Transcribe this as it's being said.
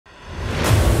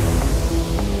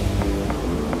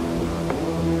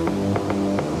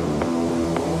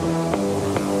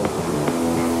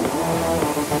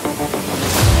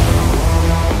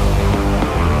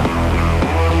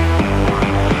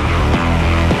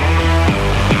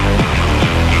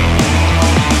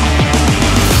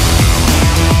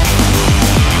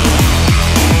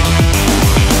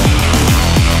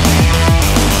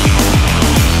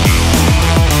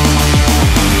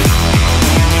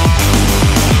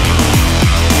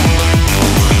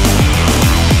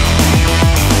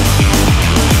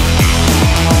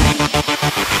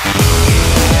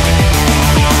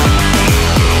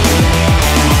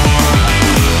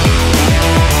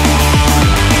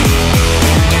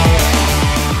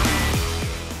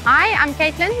I'm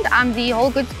Caitlin. I'm the whole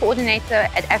goods coordinator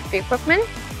at Afri Equipment.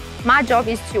 My job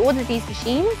is to order these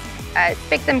machines,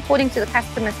 spec them according to the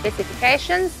customer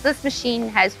specifications. This machine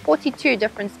has 42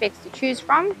 different specs to choose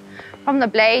from the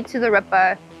blade to the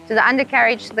ripper, to the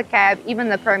undercarriage, to the cab, even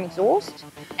the chrome exhaust.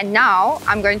 And now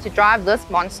I'm going to drive this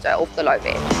monster off the low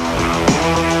bed.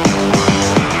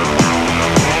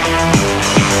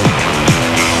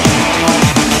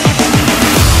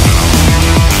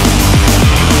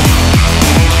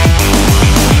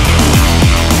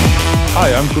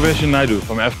 Hi, I'm Kuvesh Naidu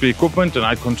from Afri Equipment and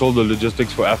I control the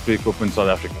logistics for Afri Equipment South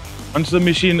Africa. Once the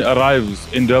machine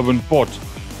arrives in Durban Port,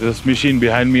 this machine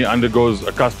behind me undergoes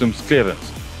a customs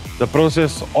clearance. The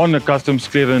process on a customs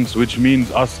clearance, which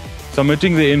means us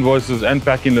submitting the invoices and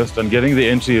packing list and getting the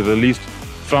entry released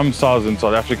from SARS in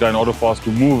South Africa in order for us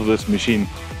to move this machine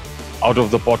out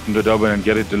of the port into Durban and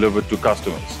get it delivered to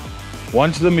customers.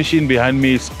 Once the machine behind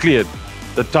me is cleared,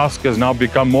 the task has now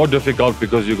become more difficult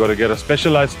because you've got to get a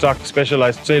specialized truck,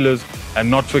 specialized trailers, and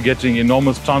not forgetting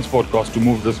enormous transport costs to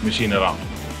move this machine around.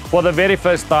 For the very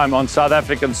first time on South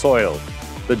African soil,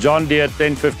 the John Deere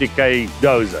 1050K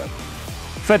Dozer,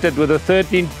 fitted with a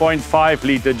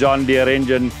 13.5-litre John Deere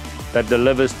engine that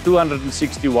delivers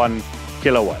 261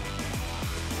 kilowatt.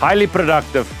 Highly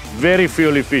productive, very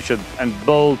fuel efficient, and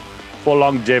built for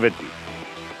longevity.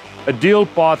 A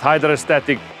dual-path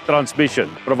hydrostatic transmission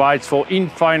provides for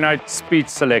infinite speed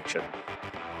selection.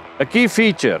 A key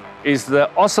feature is the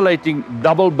oscillating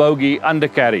double bogie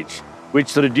undercarriage,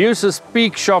 which reduces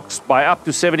peak shocks by up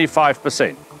to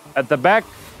 75%. At the back,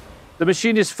 the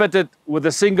machine is fitted with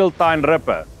a single tine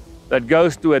ripper that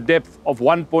goes to a depth of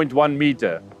 1.1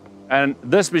 meter, and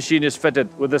this machine is fitted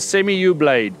with a semi-U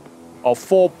blade of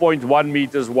 4.1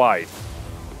 meters wide.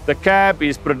 The cab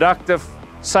is productive,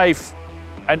 safe,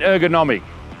 and ergonomic.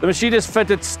 The machine is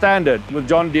fitted standard with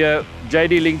John Deere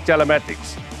JD Link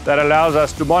telematics that allows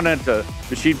us to monitor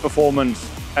machine performance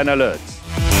and alerts.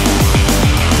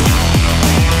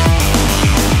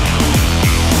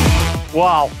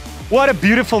 Wow, what a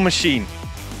beautiful machine.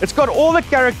 It's got all the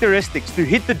characteristics to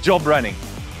hit the job running.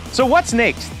 So what's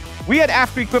next? We at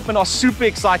Afri Equipment are super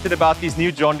excited about these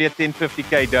new John Deere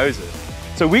 1050K Dozers.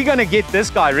 So we're going to get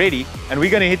this guy ready and we're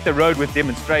going to hit the road with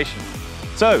demonstrations.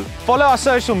 So follow our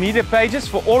social media pages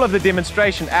for all of the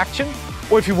demonstration action,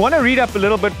 or if you want to read up a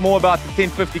little bit more about the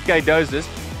 1050K Dozers,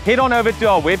 head on over to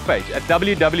our webpage at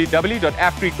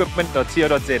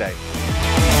www.afriequipment.co.za.